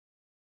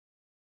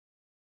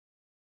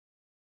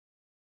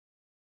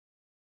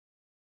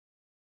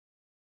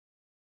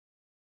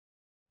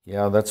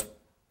Yeah, that's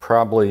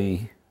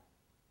probably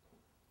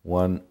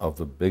one of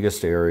the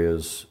biggest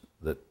areas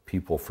that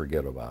people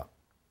forget about.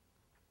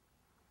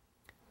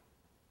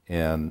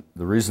 And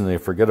the reason they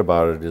forget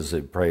about it is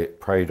they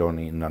probably don't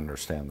even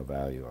understand the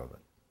value of it.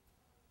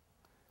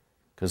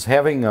 Because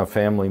having a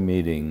family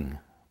meeting,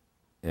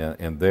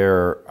 and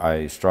there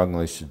I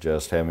strongly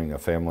suggest having a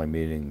family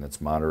meeting that's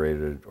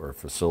moderated or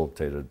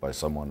facilitated by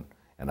someone,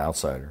 an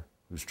outsider,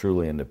 who's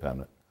truly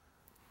independent.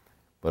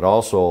 But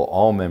also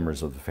all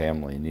members of the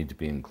family need to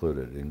be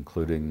included,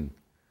 including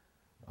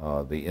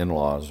the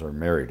in-laws or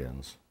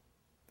married-ins,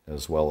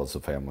 as well as the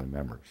family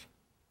members.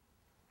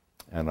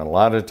 And a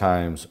lot of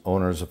times,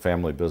 owners of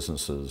family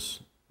businesses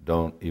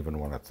don't even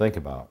want to think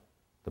about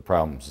the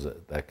problems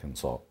that can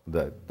solve,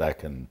 that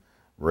can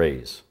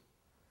raise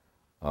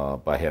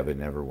by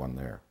having everyone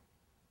there,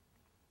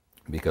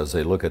 because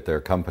they look at their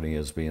company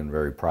as being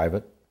very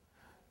private.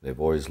 They've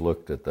always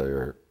looked at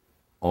their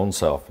own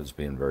self as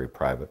being very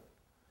private,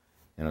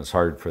 and it's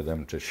hard for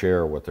them to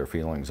share what their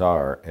feelings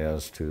are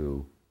as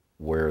to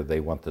where they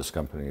want this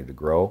company to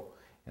grow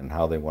and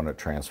how they want to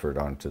transfer it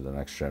on to the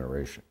next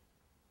generation.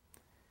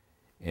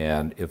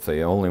 And if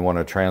they only want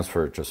to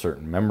transfer it to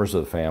certain members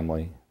of the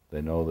family,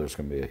 they know there's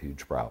going to be a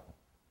huge problem.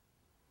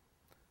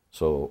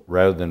 So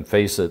rather than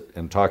face it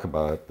and talk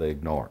about it, they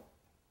ignore it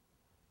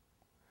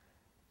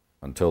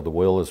until the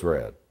will is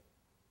read.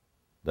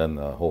 Then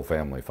the whole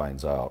family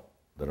finds out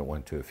that it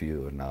went to a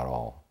few and not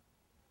all.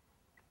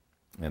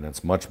 And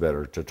it's much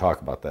better to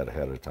talk about that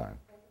ahead of time.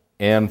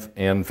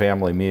 And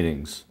family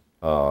meetings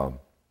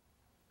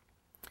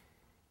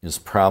is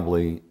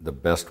probably the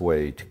best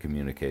way to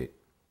communicate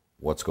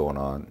what's going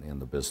on in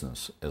the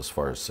business as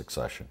far as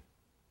succession.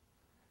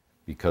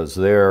 Because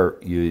there,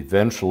 you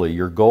eventually,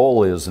 your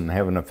goal is in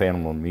having a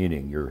family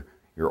meeting, your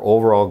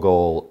overall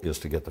goal is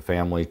to get the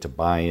family to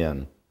buy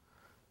in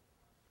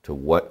to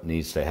what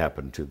needs to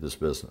happen to this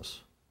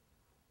business.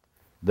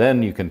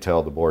 Then you can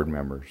tell the board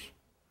members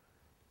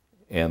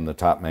and the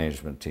top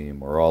management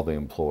team or all the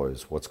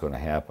employees what's going to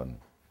happen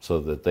so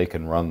that they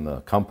can run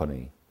the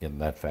company in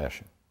that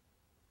fashion.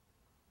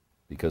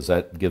 Because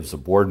that gives the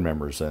board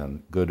members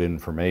then good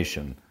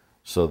information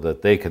so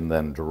that they can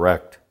then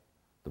direct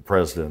the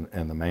president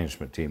and the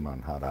management team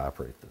on how to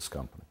operate this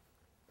company.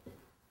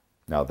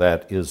 Now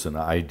that is an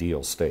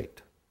ideal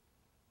state,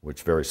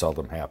 which very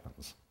seldom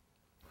happens,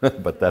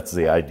 but that's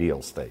the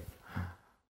ideal state.